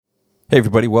Hey,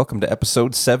 everybody. Welcome to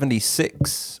episode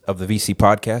 76 of the VC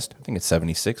podcast. I think it's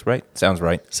 76, right? Sounds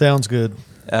right. Sounds good.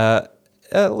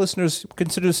 Listeners,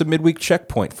 consider this a midweek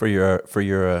checkpoint for your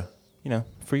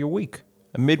week.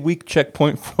 A midweek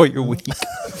checkpoint for your week.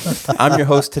 I'm your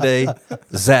host today,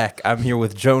 Zach. I'm here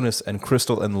with Jonas and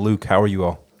Crystal and Luke. How are you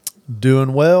all?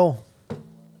 Doing well.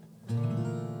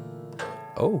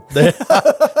 Oh,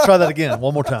 Try that again.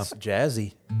 One more time.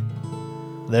 jazzy.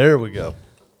 There we go.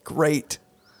 Great.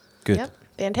 Good. Yep,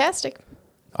 fantastic.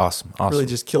 Awesome. Really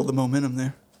just killed the momentum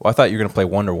there. Well, I thought you were going to play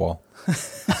Wonderwall.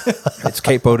 It's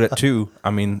capoed at 2.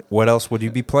 I mean, what else would you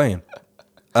be playing?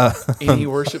 Any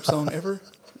worship song ever?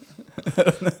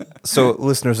 So,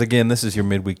 listeners, again, this is your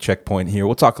midweek checkpoint here.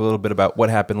 We'll talk a little bit about what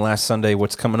happened last Sunday,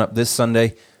 what's coming up this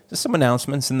Sunday, just some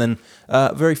announcements, and then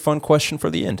a very fun question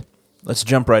for the end. Let's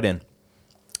jump right in.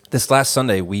 This last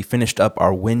Sunday, we finished up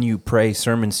our When You Pray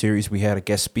sermon series. We had a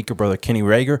guest speaker, Brother Kenny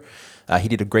Rager. He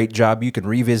did a great job. You can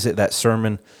revisit that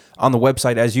sermon on the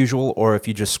website as usual, or if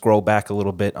you just scroll back a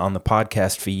little bit on the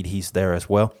podcast feed, he's there as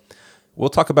well. We'll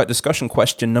talk about discussion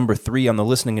question number 3 on the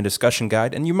listening and discussion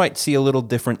guide, and you might see a little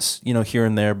difference, here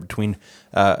and there between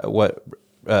what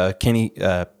Kenny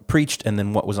preached and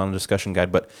then what was on the discussion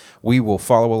guide, but we will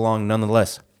follow along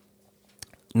nonetheless.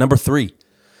 Number 3,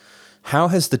 how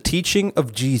has the teaching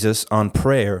of Jesus on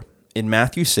prayer in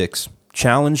Matthew 6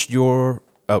 challenged you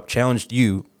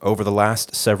over the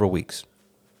last several weeks?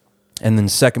 And then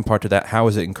second part to that, how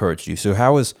has it encouraged you? So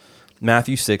how has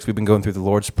Matthew 6, we've been going through the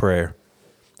Lord's Prayer,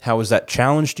 how has that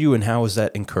challenged you and how has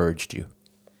that encouraged you?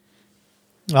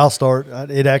 I'll start.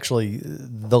 It actually,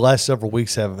 the last several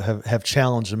weeks have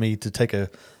challenged me to take a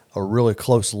really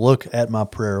close look at my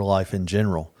prayer life in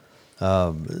general.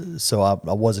 So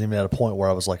I wasn't even at a point where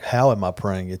I was like, how am I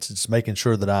praying? It's making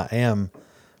sure that I am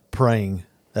praying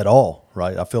at all,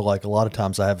 right? I feel like a lot of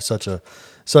times I have such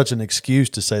an excuse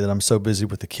to say that I'm so busy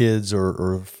with the kids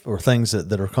or things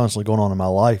that are constantly going on in my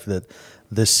life that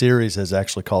this series has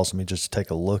actually caused me just to take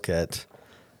a look at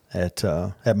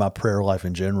my prayer life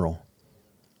in general.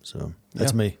 So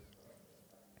that's me.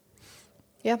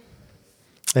 Yeah.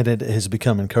 And it has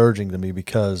become encouraging to me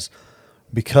because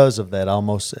of that. I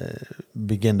almost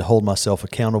begin to hold myself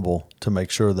accountable to make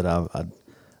sure that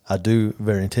I do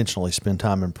very intentionally spend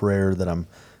time in prayer, that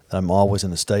I'm always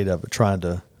in a state of it, trying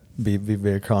to be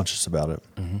very conscious about it.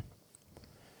 Mm-hmm.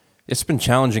 It's been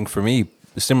challenging for me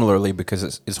similarly because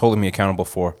it's holding me accountable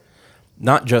for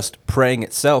not just praying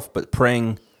itself, but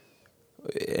praying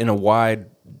in a wide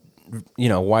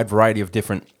variety of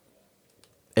different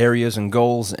areas and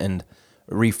goals and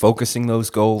refocusing those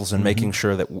goals and making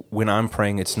sure that when I'm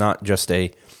praying, it's not just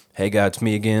a, hey, God, it's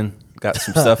me again. Got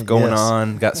some stuff going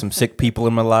on. Got some sick people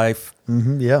in my life.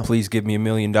 Yeah. Please give me $1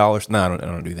 million. No, I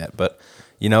don't do that. But,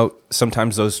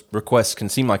 sometimes those requests can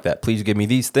seem like that. Please give me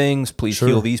these things. Please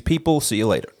heal these people. See you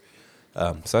later.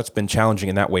 So that's been challenging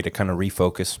in that way to kind of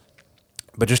refocus.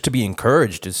 But just to be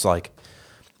encouraged, it's like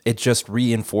it just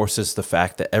reinforces the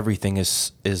fact that everything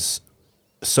is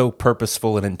so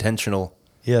purposeful and intentional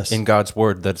in God's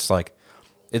word that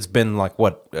it's been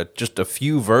just a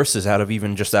few verses out of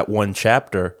even just that one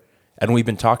chapter. And we've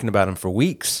been talking about them for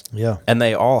weeks. Yeah. And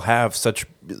they all have such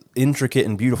intricate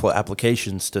and beautiful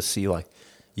applications to see,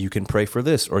 you can pray for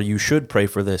this, or you should pray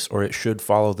for this, or it should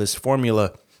follow this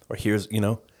formula, or here's,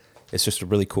 it's just a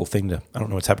really cool thing I don't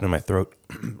know what's happening in my throat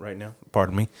right now.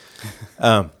 Pardon me.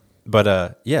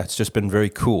 But it's just been very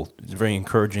cool. It's very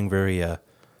encouraging, very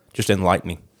just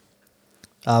enlightening.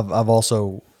 I've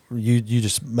also, you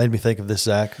just made me think of this,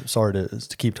 Zach. Sorry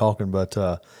to keep talking, but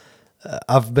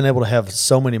I've been able to have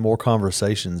so many more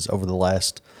conversations over the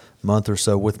last month or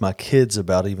so with my kids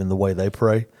about even the way they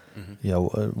pray.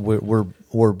 Mm-hmm.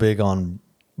 We're big on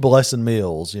blessing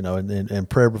meals, and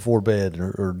prayer before bed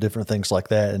or different things like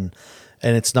that. And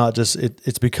it's not just,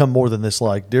 it's become more than this,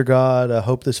 dear God, I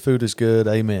hope this food is good.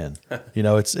 Amen.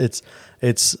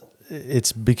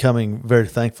 It's becoming very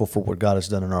thankful for what God has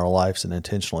done in our lives and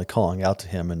intentionally calling out to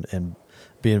Him and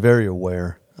being very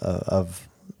aware of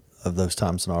those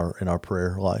times in our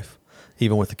prayer life,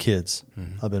 even with the kids.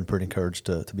 Mm-hmm. I've been pretty encouraged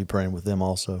to be praying with them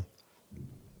also.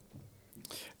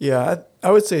 Yeah,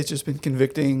 I would say it's just been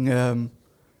convicting,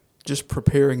 just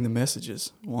preparing the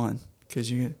messages, because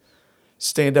you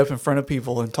stand up in front of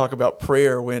people and talk about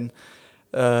prayer when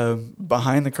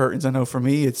behind the curtains, I know for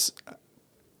me, it's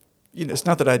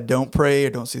not that I don't pray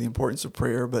or don't see the importance of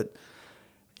prayer, but,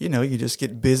 you just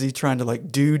get busy trying to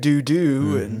do,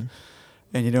 mm-hmm.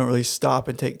 and you don't really stop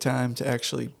and take time to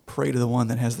actually pray to the one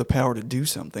that has the power to do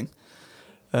something.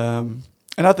 And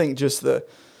I think just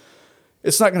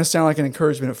it's not going to sound like an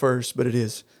encouragement at first, but it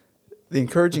is. The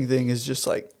encouraging thing is just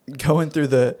going through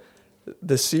the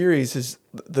the series is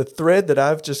the thread that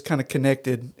I've just kind of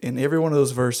connected in every one of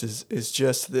those verses is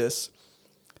just this,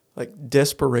 like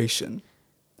desperation.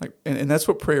 Like, and that's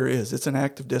what prayer is. It's an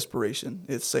act of desperation.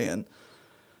 It's saying,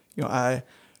 I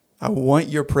want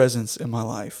your presence in my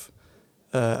life.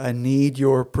 I need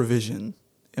your provision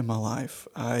in my life.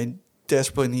 I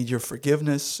desperately need your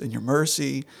forgiveness and your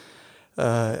mercy.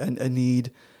 And I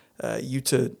need you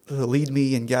to lead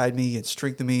me and guide me and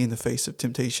strengthen me in the face of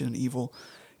temptation and evil.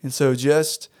 And so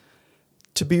just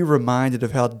to be reminded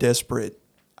of how desperate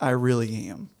I really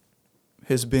am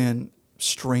has been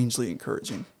strangely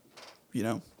encouraging,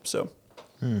 so.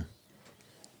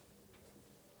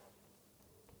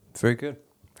 Very good.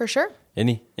 For sure.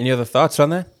 Any other thoughts on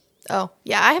that? Oh,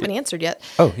 yeah, I haven't answered yet.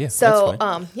 Oh, yeah. So, that's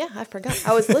fine. yeah, I forgot.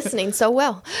 I was listening so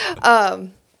well.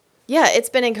 Yeah, it's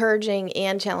been encouraging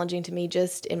and challenging to me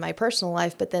just in my personal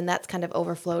life, but then that's kind of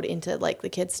overflowed into like the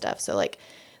kids stuff. So like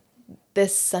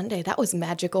this Sunday, that was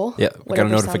magical. Yeah, we got a whatever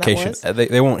sound that notification. was.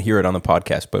 They won't hear it on the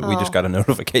podcast, but we just got a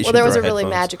notification. Well, there was through a our really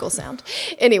headphones. magical sound.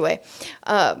 Anyway,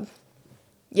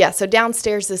 yeah, so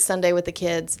downstairs this Sunday with the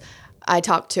kids, I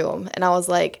talked to them and I was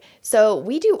like, so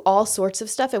we do all sorts of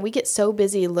stuff and we get so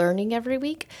busy learning every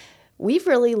week. We've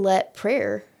really let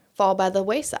prayer fall by the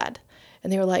wayside.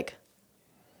 And they were like,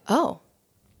 oh.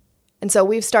 And so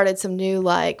we've started some new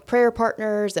like prayer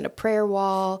partners and a prayer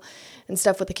wall and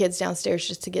stuff with the kids downstairs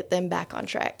just to get them back on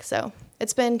track. So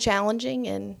it's been challenging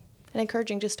and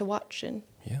encouraging just to watch. And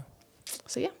Yeah.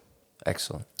 so, yeah.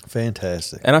 Excellent.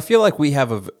 Fantastic. And I feel like we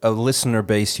have a listener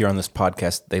base here on this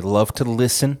podcast. They love to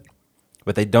listen,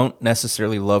 but they don't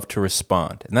necessarily love to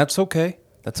respond. And that's okay.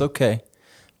 That's okay.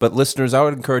 But listeners, I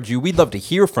would encourage you, we'd love to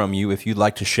hear from you if you'd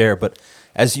like to share. But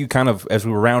as we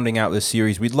were rounding out this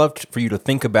series, we'd love for you to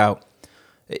think about,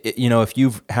 if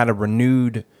you've had a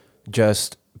renewed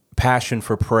just passion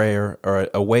for prayer or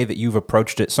a way that you've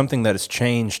approached it, something that has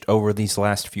changed over these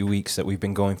last few weeks that we've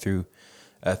been going through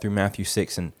Matthew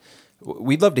 6. And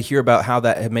we'd love to hear about how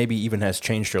that maybe even has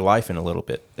changed your life in a little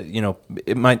bit.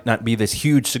 It might not be this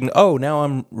huge, now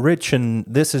I'm rich and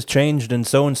this has changed and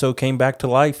so came back to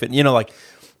life. And,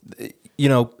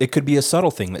 it could be a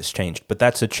subtle thing that's changed, but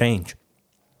that's a change.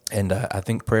 And I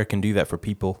think prayer can do that for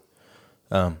people.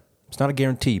 It's not a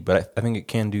guarantee, but I think it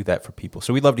can do that for people.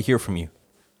 So we'd love to hear from you.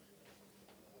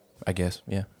 I guess,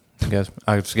 yeah. I guess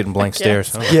I was getting blank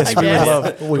stares. Yes, I we would guess. love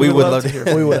it. We would love to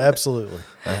hear. We would absolutely.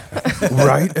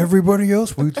 Right, everybody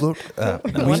else? We'd look.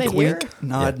 Wanna hear?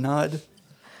 Nod.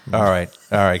 All right,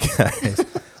 guys.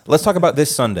 Let's talk about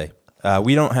this Sunday.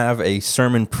 We don't have a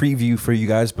sermon preview for you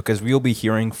guys because we'll be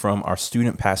hearing from our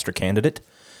student pastor candidate,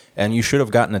 and you should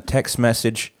have gotten a text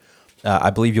message.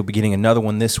 I believe you'll be getting another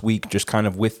one this week, just kind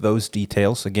of with those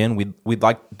details. Again, we'd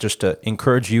like just to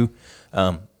encourage you,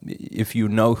 if you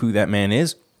know who that man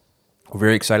is. We're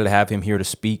very excited to have him here to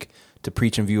speak, to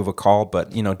preach in view of a call,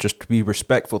 but, just to be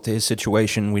respectful to his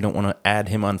situation. We don't want to add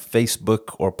him on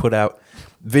Facebook or put out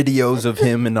videos of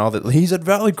him and all that. He's at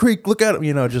Valley Creek, look at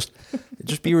him, just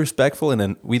be respectful. And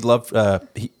then we'd love,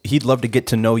 he'd love to get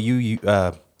to know you,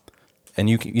 and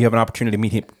you have an opportunity to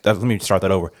meet him. Let me start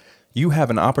that over. You have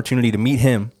an opportunity to meet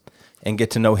him and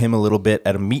get to know him a little bit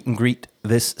at a meet and greet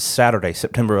this Saturday,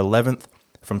 September 11th,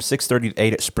 from 6:30 to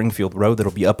 8 at Springfield Road.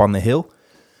 That'll be up on the hill.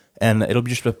 And it'll be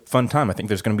just a fun time. I think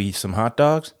there's going to be some hot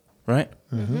dogs, right?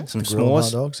 Mm-hmm. Some Grilled s'mores.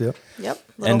 hot dogs, yep. Yep.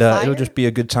 And it'll just be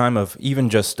a good time of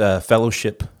even just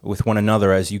fellowship with one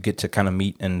another as you get to kind of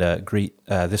meet and greet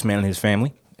this man and his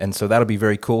family. And so that'll be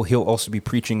very cool. He'll also be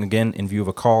preaching again in view of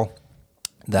a call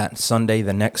that Sunday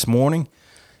the next morning.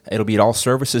 It'll be at all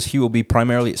services. He will be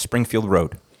primarily at Springfield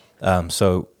Road.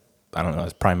 So I don't know,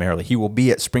 as primarily. He will be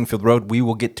at Springfield Road. We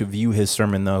will get to view his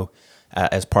sermon, though,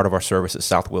 as part of our service at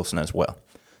South Wilson as well.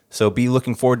 So be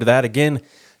looking forward to that. Again,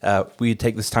 we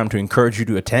take this time to encourage you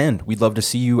to attend. We'd love to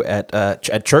see you at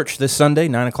church this Sunday,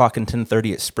 9 o'clock and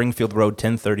 10:30 at Springfield Road,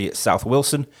 10:30 at South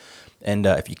Wilson. And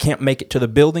if you can't make it to the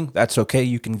building, that's okay.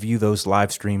 You can view those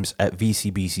live streams at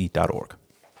vcbc.org.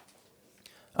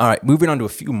 All right, moving on to a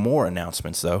few more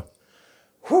announcements, though.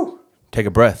 Whew. Take a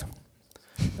breath.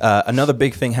 Another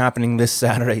big thing happening this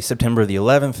Saturday, September the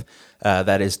 11th,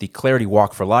 that is the Clarity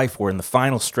Walk for Life. We're in the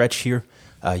final stretch here.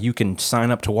 You can sign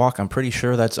up to walk. I'm pretty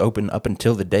sure that's open up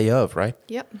until the day of, right?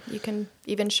 Yep. You can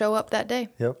even show up that day.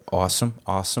 Yep. Awesome.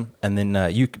 And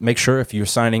then you make sure if you're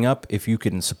signing up, if you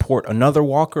can support another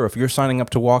walker, if you're signing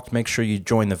up to walk, make sure you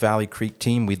join the Valley Creek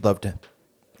team. We'd love to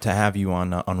have you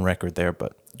on record there.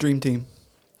 But Dream team.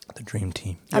 the dream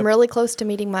team. I'm really close to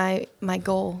meeting my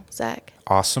goal, Zach.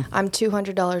 Awesome. I'm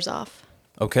 $200 off.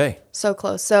 Okay. So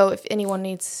close. So if anyone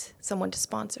needs someone to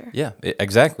sponsor. Yeah,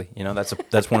 exactly. You know,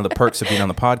 that's one of the perks of being on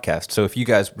the podcast. So if you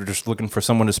guys were just looking for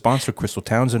someone to sponsor Crystal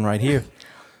Townsend right here,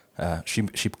 she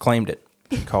claimed it.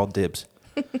 She called dibs.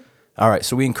 All right,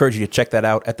 so we encourage you to check that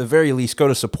out. At the very least, go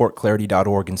to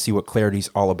supportclarity.org and see what Clarity's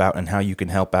all about and how you can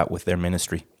help out with their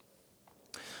ministry.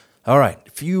 All right,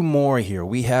 a few more here.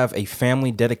 We have a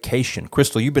family dedication.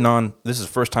 Crystal, you've been on, this is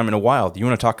the first time in a while. Do you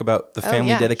want to talk about the family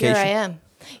dedication? Here I am.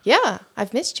 Yeah,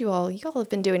 I've missed you all. You all have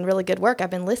been doing really good work. I've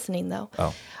been listening, though.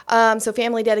 So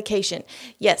family dedication.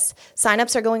 Yes,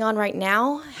 signups are going on right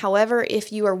now. However,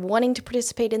 if you are wanting to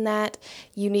participate in that,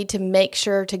 you need to make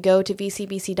sure to go to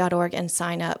vcbc.org and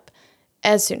sign up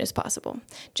as soon as possible.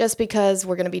 Just because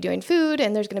we're going to be doing food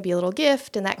and there's going to be a little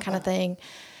gift and that kind of thing.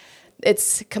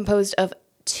 It's composed of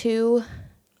 2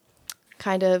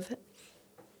 kind of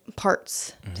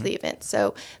parts to the event.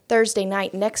 So Thursday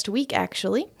night next week,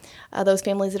 actually, those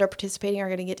families that are participating are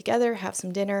going to get together, have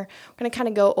some dinner. We're going to kind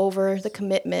of go over the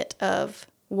commitment of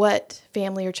what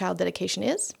family or child dedication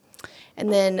is.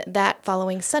 And then that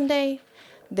following Sunday,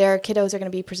 their kiddos are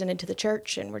going to be presented to the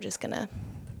church, and we're just going to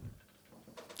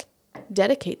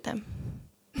dedicate them.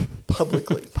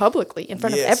 Publicly, in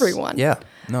front of everyone. Yeah.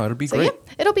 No, it'll be great.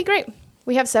 Yeah, it'll be great.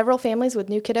 We have several families with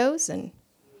new kiddos, and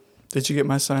Did you get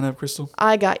my sign up, Crystal?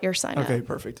 I got your sign up. Okay,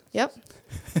 perfect. Yep.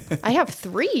 I have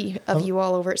 3 of you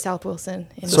all over at South Wilson.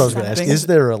 So I was going to ask, is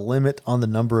there a limit on the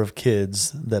number of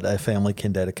kids that a family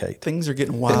can dedicate? Things are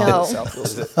getting wild No. at South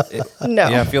Wilson. No.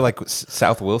 Yeah, I feel like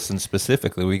South Wilson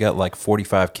specifically, we got like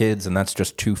 45 kids, and that's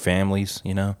just 2 families,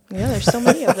 you know? Yeah, there's so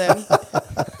many of them.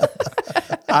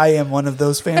 I am one of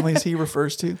those families he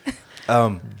refers to.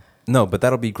 No, but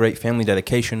that'll be great. Family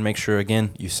dedication. Make sure,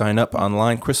 again, you sign up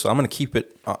online. Crystal, I'm going to keep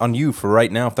it on you for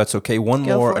right now, if that's okay. One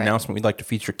Go more for it. announcement. We'd like to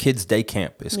feature Kids Day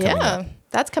Camp is coming up.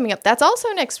 That's coming up. That's also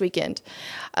next weekend.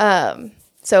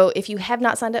 So if you have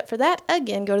not signed up for that,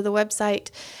 again, go to the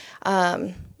website.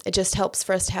 It just helps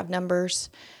for us to have numbers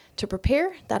to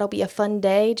prepare. That'll be a fun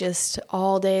day, just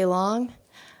all day long,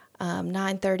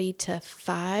 9:30 to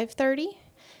 5:30.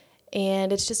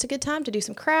 And it's just a good time to do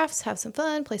some crafts, have some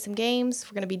fun, play some games.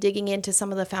 We're going to be digging into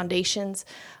some of the foundations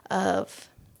of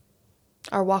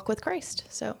our walk with Christ.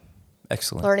 So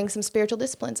Excellent. learning some spiritual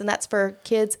disciplines. And that's for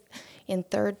kids in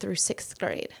 3rd through 6th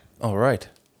grade. All right.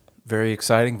 Very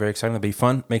exciting. Very exciting. It'll be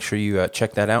fun. Make sure you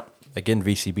check that out. Again,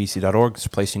 vcbc.org is the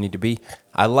place you need to be.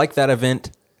 I like that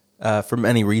event for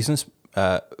many reasons.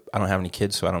 I don't have any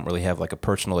kids, so I don't really have like a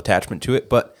personal attachment to it,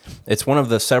 but it's one of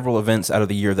the several events out of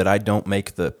the year that I don't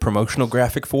make the promotional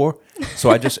graphic for. So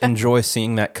I just enjoy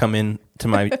seeing that come in to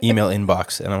my email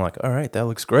inbox, and I'm like, all right, that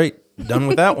looks great. Done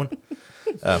with that one.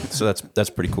 So that's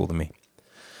pretty cool to me.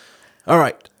 All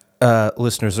right,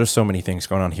 listeners, there's so many things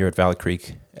going on here at Valley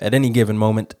Creek at any given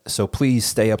moment, so please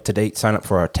stay up to date. Sign up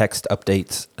for our text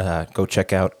updates. Go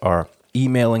check out our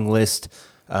emailing list.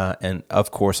 And,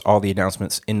 of course, all the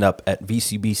announcements end up at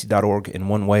vcbc.org in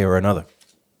one way or another.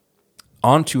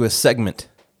 On to a segment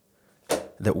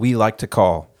that we like to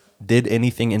call, Did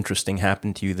Anything Interesting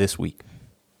Happen to You This Week?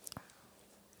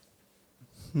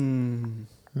 All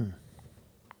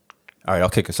right, I'll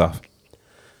kick us off.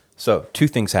 So, 2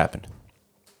 things happened.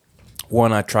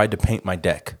 One, I tried to paint my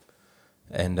deck,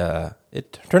 and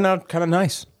it turned out kind of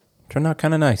nice.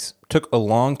 Took a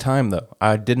long time, though.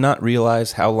 I did not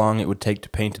realize how long it would take to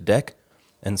paint a deck.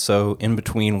 And so in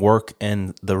between work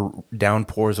and the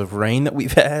downpours of rain that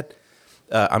we've had,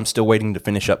 I'm still waiting to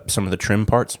finish up some of the trim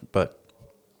parts, but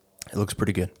it looks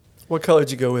pretty good. What color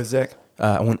did you go with, Zach?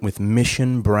 I went with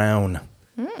Mission Brown.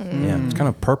 Yeah, it's kind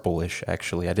of purplish,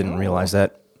 actually. I didn't realize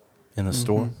that in the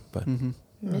store, but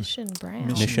Mission Brown.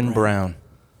 Mission Brown.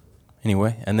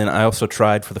 Anyway, and then I also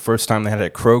tried for the first time, they had it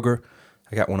at Kroger.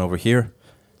 I got one over here.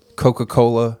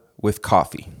 Coca-Cola with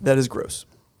coffee. That is gross.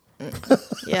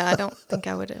 Yeah, I don't think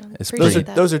I would It's appreciate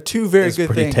that. Those are 2 very It's good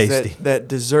pretty things tasty. that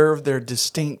deserve their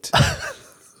distinct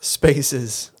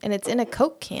spaces. And it's in a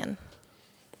Coke can.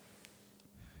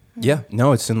 Yeah,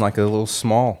 no, it's in like a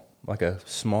small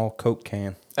Coke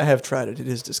can. I have tried it. It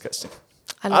is disgusting.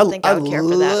 I don't think I would care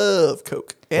for that. I love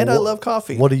Coke. And I love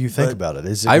coffee. What do you think but about it?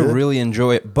 Is it I good? really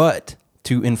enjoy it, but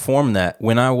to inform that,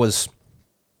 when I was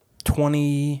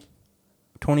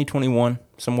 2021,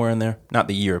 somewhere in there, not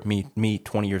the year, me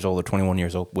 20 years old or 21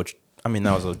 years old, which, I mean,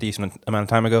 that was a decent amount of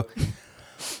time ago.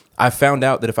 I found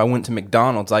out that if I went to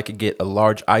McDonald's, I could get a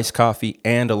large iced coffee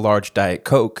and a large Diet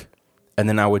Coke, and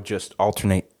then I would just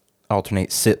alternate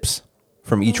sips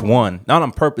from each one. Not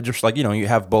on purpose, just like, you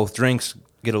have both drinks,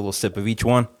 get a little sip of each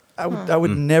one. I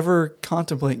would never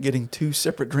contemplate getting 2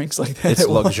 separate drinks like that. It's at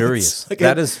once. luxurious. Like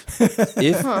That is,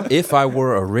 if I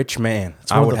were a rich man,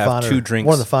 I one of would the have finer, 2 drinks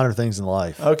One of the finer things in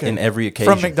life. okay. in every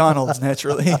occasion. From McDonald's,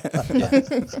 naturally.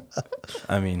 Yeah.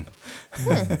 I mean,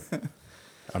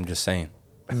 I'm just saying.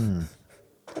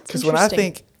 Because when I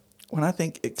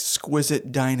think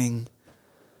exquisite dining,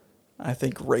 I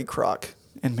think Ray Kroc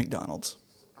and McDonald's.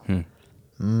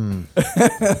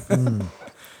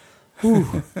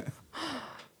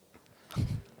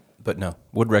 But no,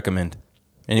 would recommend.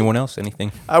 Anyone else?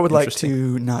 Anything? I would like interesting?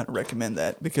 to not recommend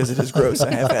that because it is gross.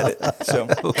 I have had it. So,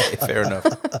 Okay, fair enough.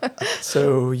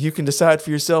 so you can decide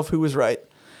for yourself who was right.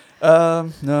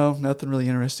 No, nothing really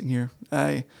interesting here.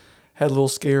 I had a little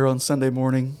scare on Sunday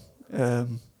morning.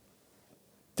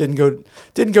 Didn't go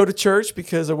to church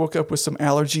because I woke up with some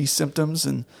allergy symptoms,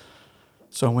 and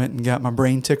so I went and got my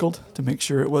brain tickled to make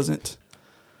sure it wasn't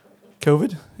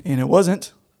COVID, and it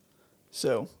wasn't.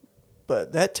 So,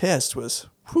 but that test was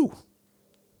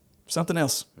something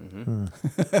else. I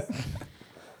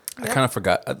kind of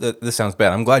forgot. This sounds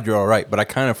bad. I'm glad you're all right, but I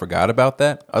kind of forgot about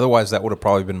that. Otherwise, that would have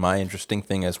probably been my interesting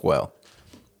thing as well.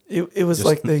 It was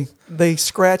like they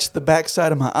scratched the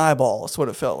backside of my eyeball. That's what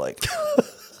it felt like.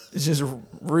 It's just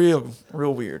real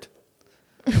weird.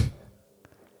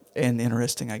 And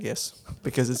interesting, I guess,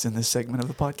 because it's in this segment of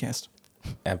the podcast.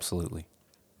 Absolutely.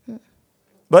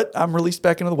 But I'm released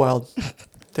back into the wild.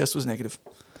 Test was negative.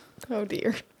 Oh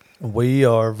dear. We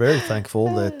are very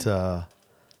thankful that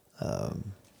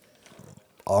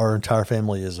our entire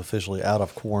family is officially out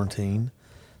of quarantine.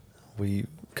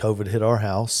 COVID hit our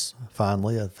house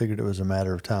finally. I figured it was a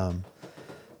matter of time,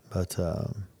 but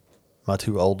my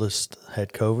 2 oldest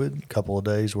had COVID. A couple of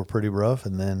days were pretty rough,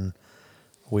 and then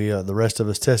the rest of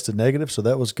us tested negative, so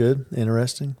that was good,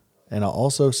 interesting. And I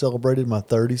also celebrated my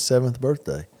 37th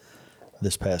birthday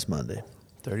this past Monday.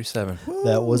 37.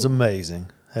 That was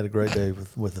amazing. Had a great day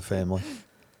with the family.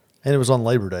 And it was on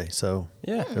Labor Day, so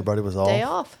Yeah. everybody was off. Day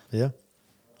off. Yeah.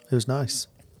 It was nice.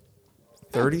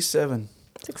 37.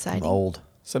 It's exciting. I'm old.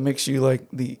 So it makes you like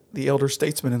the elder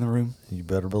statesman in the room. You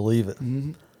better believe it.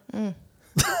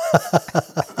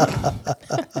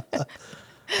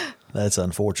 That's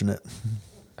unfortunate.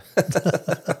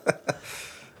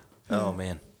 Oh,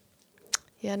 man.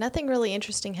 Yeah, nothing really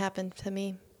interesting happened to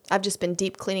me. I've just been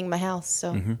deep cleaning my house,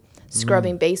 so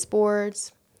scrubbing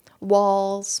baseboards,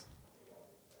 walls,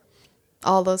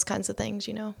 all those kinds of things,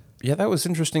 Yeah, that was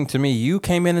interesting to me. You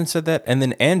came in and said that, and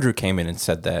then Andrew came in and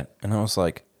said that. And I was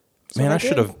like, man, what I I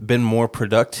should did. have been more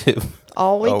productive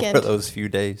All weekend. over those few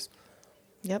days.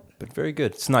 Yep. But very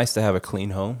good. It's nice to have a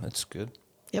clean home. That's good.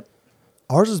 Yep.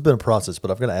 Ours has been a process, but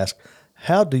I've got to ask,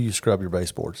 how do you scrub your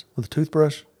baseboards? With a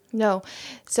toothbrush? No.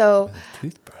 So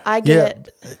Toothbrush. I get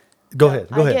Go ahead.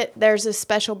 Go ahead. there's a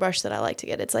special brush that I like to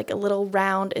get. It's like a little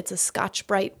round. It's a Scotch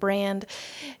Brite brand.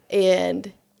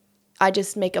 And I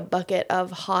just make a bucket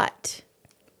of hot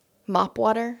mop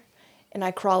water and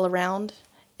I crawl around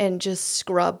and just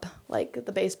scrub like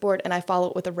the baseboard, and I follow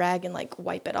it with a rag and like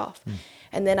wipe it off.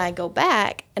 And then I go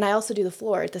back and I also do the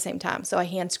floor at the same time. So I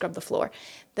hand scrub the floor.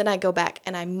 Then I go back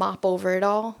and I mop over it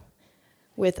all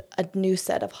with a new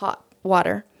set of hot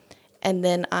water. And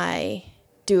then I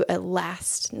do a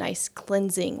last nice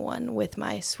cleansing one with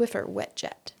my Swiffer wet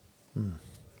jet.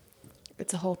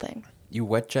 It's a whole thing. You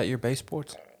wet jet your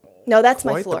baseboards? No, that's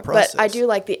my Quite the floor. But process. I do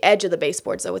like the edge of the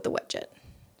baseboards though with the wet jet.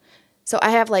 So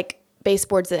I have like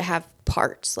baseboards that have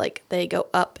parts, like they go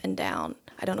up and down.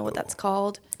 I don't know what that's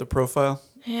called. The profile.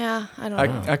 Yeah, I don't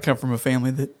know. I come from a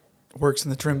family that works in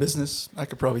the trim business. I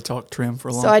could probably talk trim for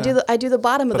a long So time. I do the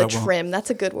bottom of But the I won't. trim. That's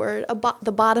a good word.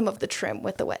 The bottom of the trim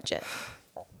with the wet jet.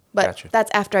 But Gotcha. that's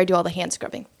after I do all the hand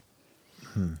scrubbing.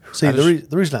 See, the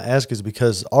reason I ask is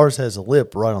because ours has a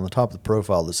lip right on the top of the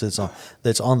profile that sits on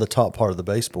that's on the top part of the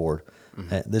baseboard.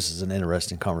 And this is an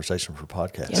interesting conversation for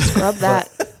podcasts. Yeah, scrub that.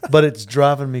 But it's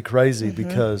driving me crazy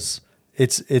because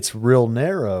it's real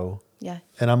narrow. Yeah.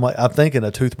 And I'm thinking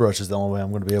a toothbrush is the only way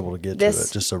I'm going to be able to get to it.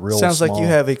 Just a real Sounds like you small-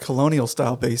 have a colonial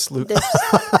style base, Luke.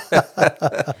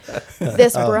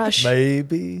 This brush.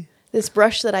 maybe. This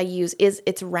brush that I use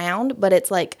it's round, but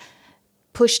it's like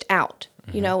pushed out.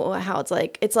 You know how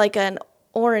it's like an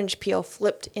orange peel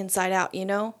flipped inside out,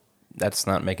 That's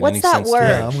not making What's any that sense to word? me.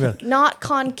 Yeah, I'm gonna- Not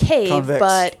concave, Convex.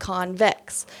 but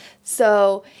convex.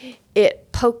 So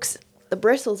it pokes the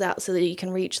bristles out so that you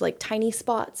can reach like tiny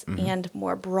spots and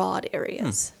more broad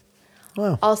areas.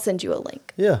 Wow. I'll send you a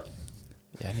link. Yeah.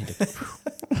 Yeah, I need to.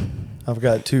 I've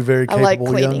got 2 very I like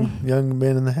capable cleaning. young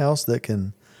men in the house that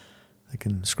can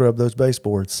scrub those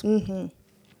baseboards.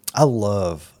 I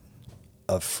love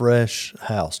a fresh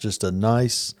house, just a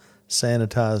nice,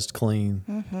 sanitized,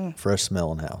 clean, fresh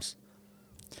smelling house.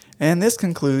 And this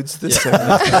concludes this segment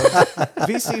of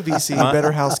VCVC,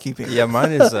 Better Housekeeping. Yeah,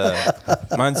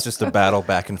 mine's just a battle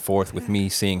back and forth with me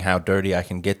seeing how dirty I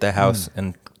can get the house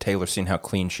and Taylor seeing how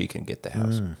clean she can get the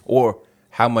house. Or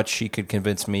how much she could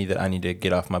convince me that I need to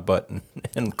get off my butt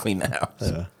and clean the house.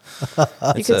 Yeah.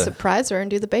 You could surprise her and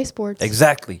do the baseboards.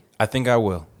 Exactly. I think I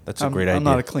will. That's a great idea. I'm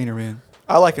not a cleaner man.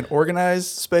 I like an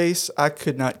organized space. I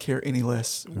could not care any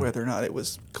less whether or not it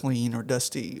was clean or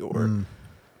dusty or...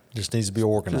 Just needs to be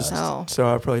organized. Oh. So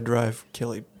I probably drive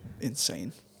Kelly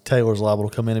insane. Taylor's liable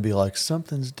to come in and be like,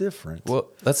 something's different. Well,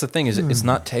 that's the thing is it's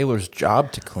not Taylor's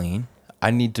job to clean.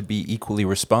 I need to be equally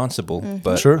responsible,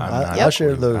 but Sure, I'm not I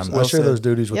share equally- those. I'm- I share those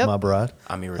duties with Yep. my bride.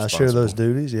 I'm I irresponsible. share those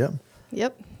duties. Yep.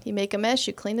 Yep. You make a mess,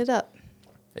 you clean it up.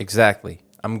 Exactly.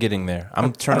 I'm getting there.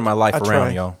 I'm turning my life I around, try.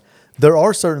 y'all. There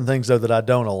are certain things though that I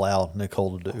don't allow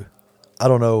Nicole to do. I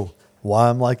don't know why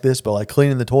I'm like this, but like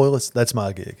cleaning the toilets, that's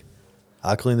my gig.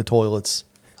 I clean the toilets.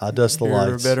 I dust the You're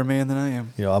lights. a better man than I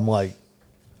am. You know, I'm like,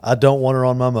 I don't want her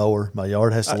on my mower. My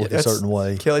yard has to look a That's- certain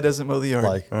way. Kelly doesn't mow the yard.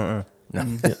 Like No.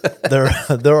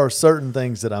 there are certain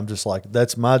things that I'm just like,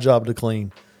 that's my job to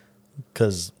clean.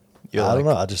 Because I You're don't like-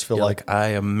 know. I just feel You're like, I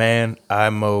am man.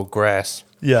 I mow grass.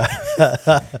 yeah,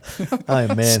 I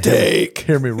am man. Steak.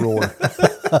 Hear me roar.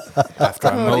 After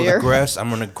I mow dear. the grass, I'm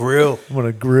gonna grill. I'm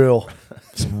gonna grill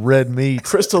some red meat.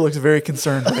 Crystal looks very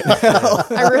concerned right now.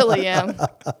 I really am.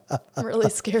 I'm really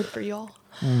scared for y'all.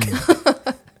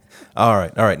 All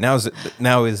right. Now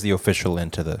is the official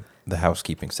end to the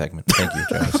housekeeping segment. Thank you,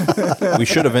 Jonas. We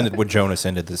should have ended when Jonas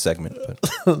ended the segment,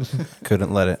 but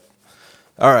couldn't let it.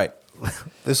 All right.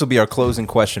 This will be our closing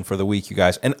question for the week, you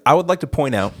guys. And I would like to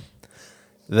point out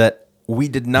that we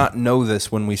did not know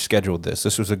this when we scheduled this.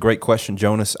 This was a great question,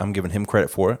 Jonas. I'm giving him credit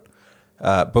for it.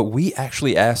 But we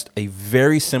actually asked a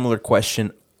very similar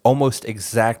question almost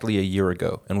exactly a year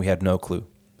ago, and we had no clue.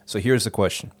 So here's the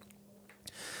question.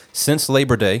 Since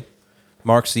Labor Day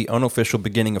marks the unofficial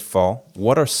beginning of fall,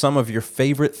 what are some of your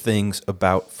favorite things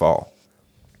about fall?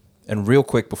 And real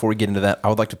quick, before we get into that, I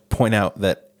would like to point out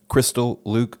that Crystal,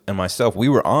 Luke, and myself, we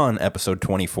were on episode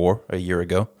 24 a year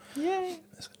ago. Yay.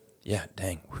 Yeah,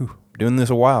 dang. Whew. Doing this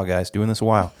a while, guys. Doing this a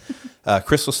while.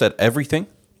 Crystal said everything,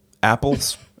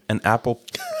 apples and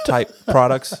apple-type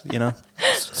products,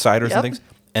 ciders Yep. and things,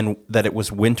 and that it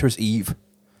was winter's eve.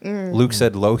 Luke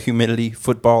said low humidity,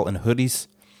 football, and hoodies.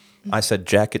 I said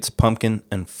jackets, pumpkin,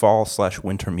 and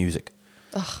fall/winter music.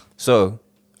 So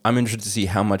I'm interested to see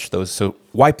how much those. So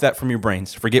wipe that from your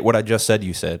brains. Forget what I just said.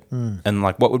 You said, and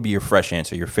what would be your fresh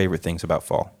answer? Your favorite things about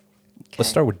fall. Let's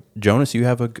start with Jonas. You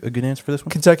have a good answer for this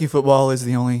one? Kentucky football is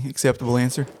the only acceptable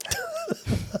answer.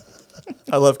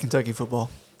 I love Kentucky football.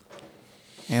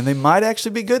 And they might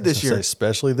actually be good this year.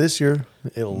 Especially this year.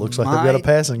 It looks like they've got a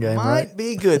passing game, might right?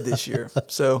 be good this year.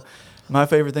 So my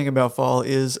favorite thing about fall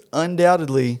is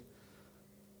undoubtedly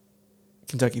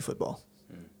Kentucky football.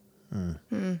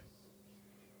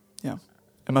 Yeah.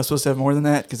 Am I supposed to have more than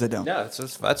that? Because I don't. Yeah,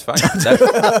 that's fine.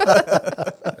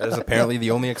 That is apparently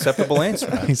the only acceptable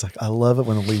answer. He's like, I love it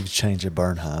when the leaves change at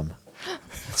Bernheim.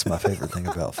 That's my favorite thing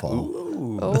about fall.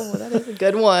 Oh, that is a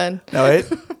good one. No,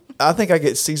 I think I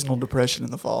get seasonal depression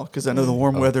in the fall because I know the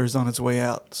warm weather is on its way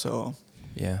out. So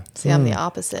Yeah. See, I'm the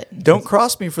opposite. don't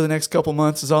cross me for the next couple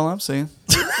months is all I'm saying.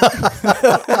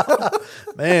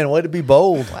 Man, way to be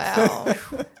bold. Wow.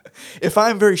 If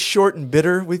I'm very short and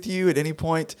bitter with you at any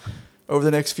point over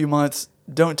the next few months,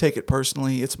 don't take it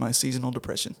personally. It's my seasonal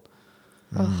depression.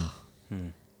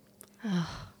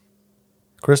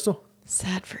 Crystal?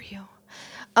 Sad for you.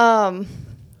 I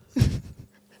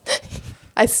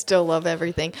still love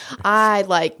everything. I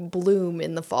bloom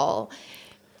in the fall.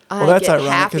 Well, that's get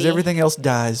ironic because happy, everything else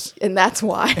dies, and that's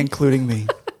why. including me.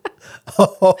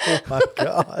 Oh, my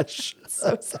gosh.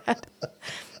 So sad.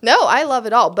 No, I love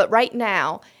it all. But right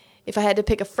now, if I had to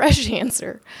pick a fresh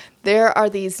answer, there are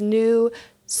these new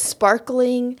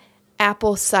sparkling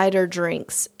apple cider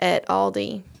drinks at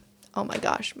Aldi. Oh my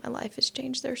gosh, my life has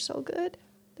changed. They're so good.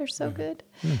 They're so good.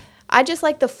 I just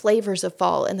like the flavors of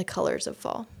fall and the colors of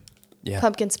fall. Yeah.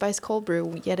 Pumpkin spice cold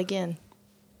brew, yet again.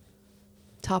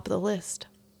 Top of the list.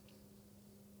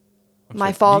 My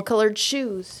sorry, fall colored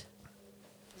shoes.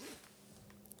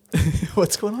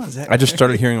 What's going on, Zach? I just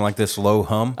started hearing this low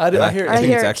hum. I and hear it. I I think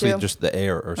hear it's it actually too. just the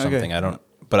air or something. Okay.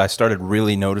 But I started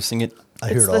really noticing it. I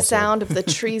hear It's it the also. sound of the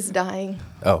trees dying.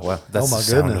 Oh, wow. That's my the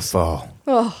sound goodness. of fall.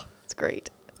 Oh, it's great.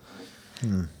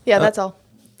 Yeah, that's all.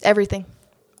 Everything.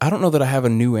 I don't know that I have a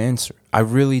new answer. I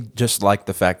really just like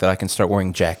the fact that I can start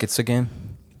wearing jackets again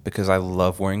because I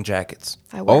love wearing jackets.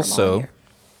 I wear 'em all Also, year.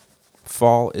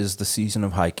 fall is the season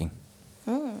of hiking.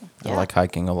 I like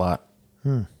hiking a lot.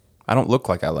 I don't look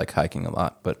like I like hiking a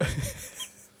lot, but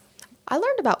I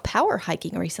learned about power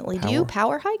hiking recently. Do you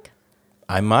power hike?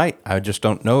 I might. I just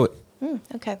don't know it.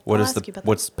 Okay. What I'll is ask you about that.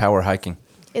 what's power hiking?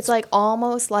 It's like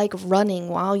almost like running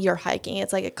while you're hiking.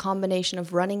 It's like a combination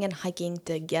of running and hiking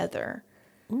together.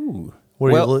 Ooh.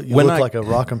 What Well, do you look? You when look I- like a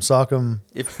rock'em sock'em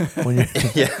when you.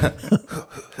 Yeah.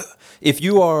 If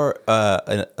you are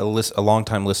a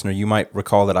long-time listener, you might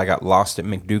recall that I got lost at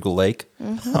McDougal Lake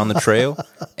on the trail,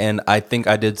 and I think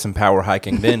I did some power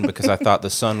hiking then because I thought the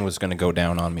sun was going to go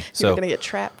down on me. You're So going to get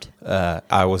trapped.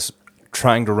 I was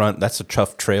trying to run. That's a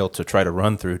tough trail to try to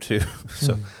run through too.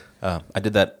 So I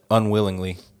did that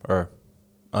unwillingly or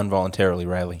involuntarily,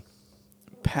 Riley.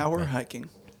 Power hiking.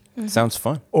 Sounds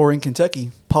fun. Or in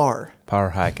Kentucky, par. Power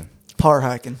hiking. Par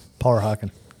hiking. Power hiking.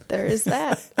 There is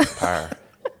that. Power.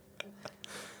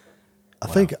 I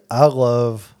think I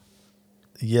love.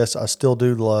 Yes, I still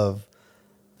do love.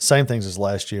 Same things as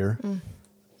last year.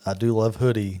 I do love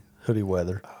hoodie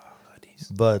weather.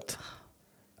 But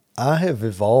I have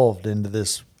evolved into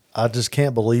this. I just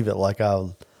can't believe it. Like I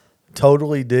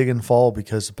totally dig in fall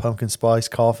because of pumpkin spice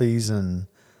coffees, and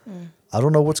I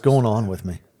don't know what's going on with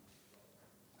me.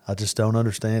 I just don't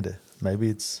understand it. Maybe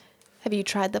it's Have you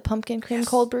tried the pumpkin cream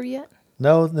cold brew yet?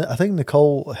 no. I think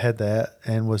Nicole had that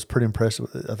and was pretty impressed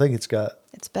with it. I think it's got.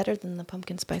 It's better than the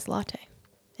pumpkin spice latte,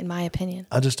 in my opinion.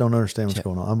 I just don't understand what's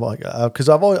going on. I'm like, because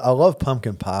I love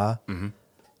pumpkin pie,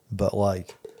 but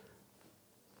like,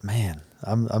 man,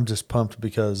 I'm just pumped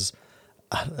because,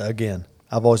 again,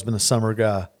 I've always been a summer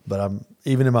guy, but I'm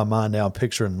even in my mind now, I'm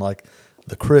picturing like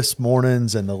the crisp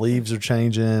mornings and the leaves are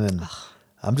changing, and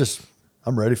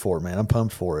I'm ready for it, man. I'm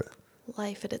pumped for it.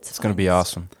 Life at its It's going to be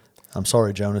awesome. I'm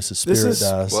sorry, Jonas's This spirit is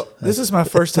dies. well, This is my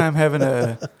first time having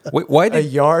Wait, why a did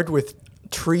yard with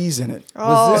trees in it.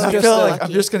 Oh, And I you're feel so like lucky.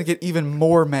 I'm just going to get even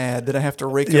more mad that I have to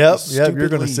rake up Yep, these yep. stupid You're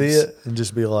going to see leaves. it and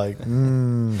just be like,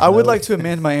 I would like to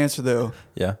amend my answer though.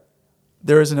 Yeah.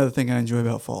 There is another thing I enjoy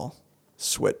about fall: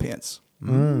 sweatpants.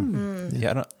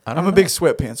 Yeah, I don't I'm know. a big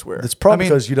sweatpants wearer. It's probably I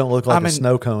mean, because you don't look like I'm a an-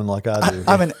 snow cone like I do.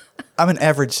 I'm an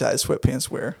average size sweatpants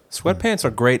wearer. Sweatpants are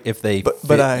great if they But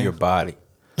fit I- your body.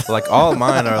 Like all of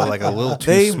mine are like a little too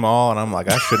They- small, and I'm like,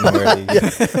 I shouldn't wear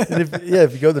these. And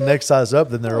if you go the next size up,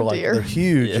 then they're Oh, like dear. they're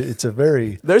huge. Yeah. It's a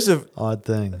very There's a odd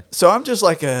thing. so I'm just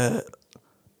like a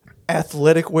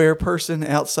athletic wear person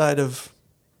outside of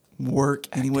work,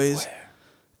 anyways.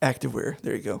 Active wear.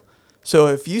 There you go. So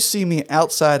if you see me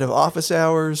outside of office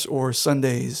hours or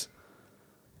Sundays,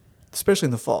 especially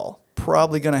in the fall,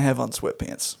 probably gonna have on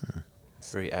sweatpants.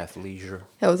 Very athleisure.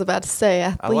 I was about to say I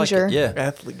like athleisure. it. Yeah.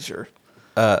 Athleisure.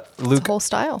 It's Luke, a whole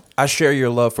style. I share your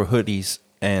love for hoodies,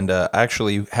 and I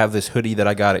actually have this hoodie that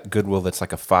I got at Goodwill that's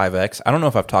like a 5X. I don't know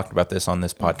if I've talked about this on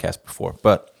this podcast before,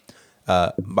 but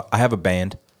I have a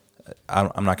band.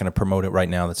 I'm not going to promote it right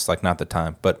now. That's like not the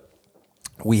time. But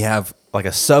we have like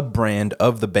a sub-brand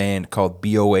of the band called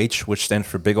BOH, which stands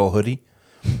for Big Ol' Hoodie.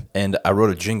 And I wrote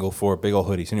a jingle for Big Ol'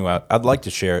 Hoodies. Anyway, I'd like to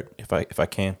share it if I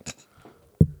can.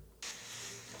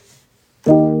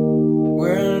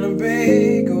 Wearing a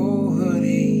big old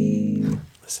hoodie.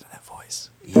 Listen to that voice.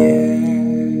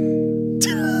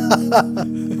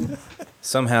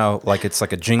 Somehow, like it's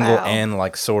like a jingle Wow. and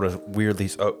like sort of weirdly.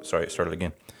 Oh, sorry, it started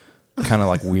again. Kind of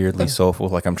like weirdly soulful.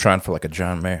 Like I'm trying for like a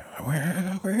John Mayer.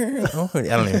 I don't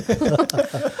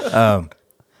even.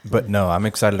 But no, I'm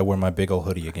excited to wear my big old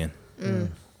hoodie again.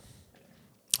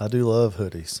 I do love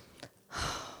hoodies.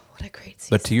 What a great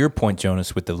season. But to your point,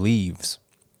 Jonas, with the leaves,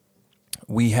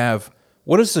 we have.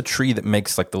 What is the tree that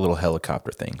makes like the little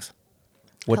helicopter things?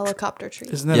 What tr- Helicopter tree.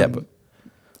 Isn't that Yeah, a, but-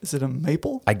 is it a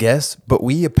maple? I guess, but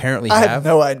we apparently I have. have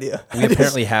no idea. We I just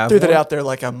apparently have threw that one. out there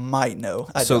like I might know.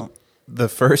 I So don't. the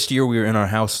first year we were in our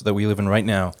house that we live in right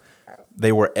now,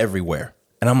 they were everywhere.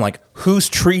 And I'm like, whose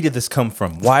tree did this come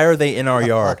from? Why are they in our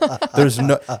yard? There's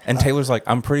no. And Taylor's like,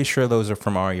 I'm pretty sure those are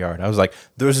from our yard. I was like,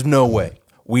 there's no way.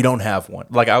 We don't have one.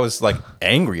 Like I was like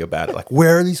angry about it. Like,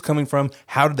 where are these coming from?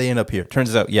 How did they end up here?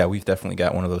 Turns out, yeah, we've definitely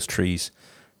got one of those trees.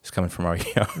 It's coming from our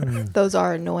yard. Those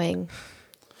are annoying.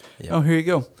 Yeah. Oh, here you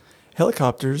go.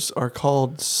 Helicopters are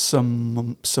called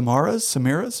samaras,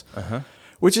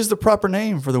 which is the proper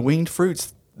name for the winged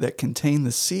fruits that contain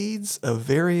the seeds of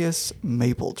various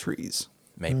maple trees.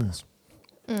 Maples.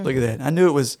 Look at that! I knew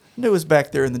it was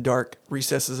back there in the dark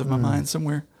recesses of my mind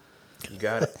somewhere. You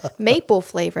got it. Maple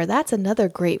flavor. That's another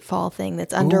great fall thing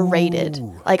that's underrated.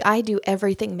 Like I do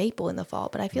everything maple in the fall,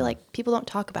 but I feel like people don't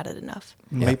talk about it enough.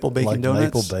 Maple bacon like donuts.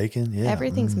 maple bacon. Yeah.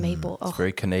 Everything's maple. Oh, It's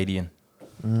very Canadian.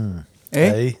 Eh?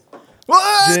 Hey,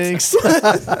 What? jinx.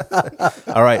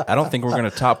 All right. I don't think we're going to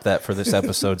top that for this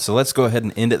episode. So let's go ahead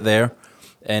and end it there.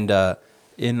 And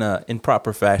in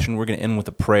proper fashion, we're going to end with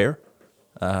a prayer,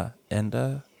 and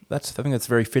I think that's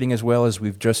very fitting as well, as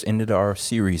we've just ended our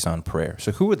series on prayer.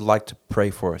 So, who would like to pray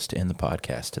for us to end the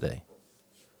podcast today?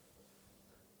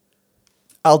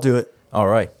 I'll do it. All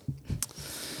right.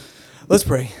 Let's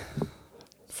pray.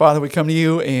 Father, we come to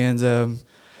you and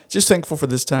just thankful for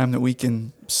this time that we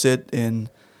can sit and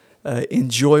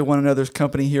enjoy one another's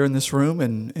company here in this room.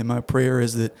 And my prayer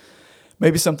is that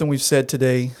maybe something we've said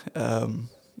today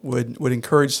would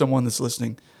encourage someone that's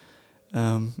listening.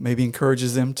 Maybe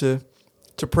encourages them to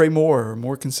pray more or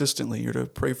more consistently, or to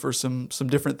pray for some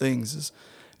different things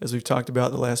as we've talked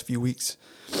about the last few weeks.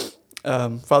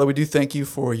 Father, we do thank you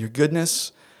for your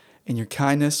goodness and your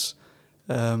kindness.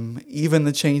 Even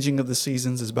the changing of the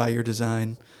seasons is by your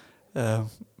design.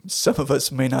 Some of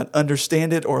us may not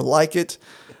understand it or like it,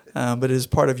 but it is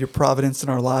part of your providence in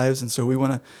our lives. And so we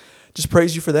want to just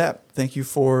praise you for that. Thank you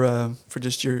for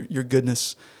just your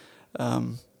goodness.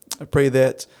 I pray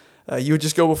that you would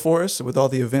just go before us with all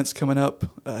the events coming up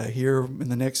here in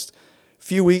the next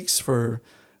few weeks for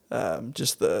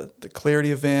just the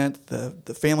Clarity event,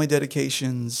 the family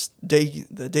dedications,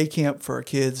 the day camp for our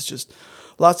kids, just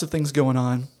lots of things going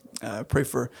on. Pray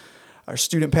for our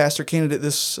student pastor candidate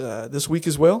this week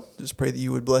as well. Just pray that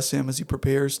you would bless him as he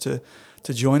prepares to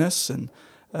join us, and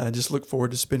just look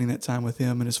forward to spending that time with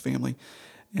him and his family.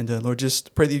 And Lord,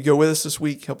 just pray that you go with us this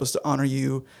week. Help us to honor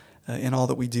you in all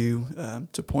that we do,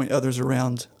 to point others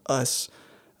around us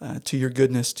to your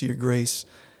goodness, to your grace,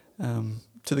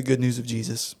 to the good news of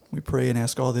Jesus. We pray and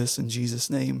ask all this in Jesus'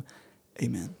 name.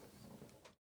 Amen.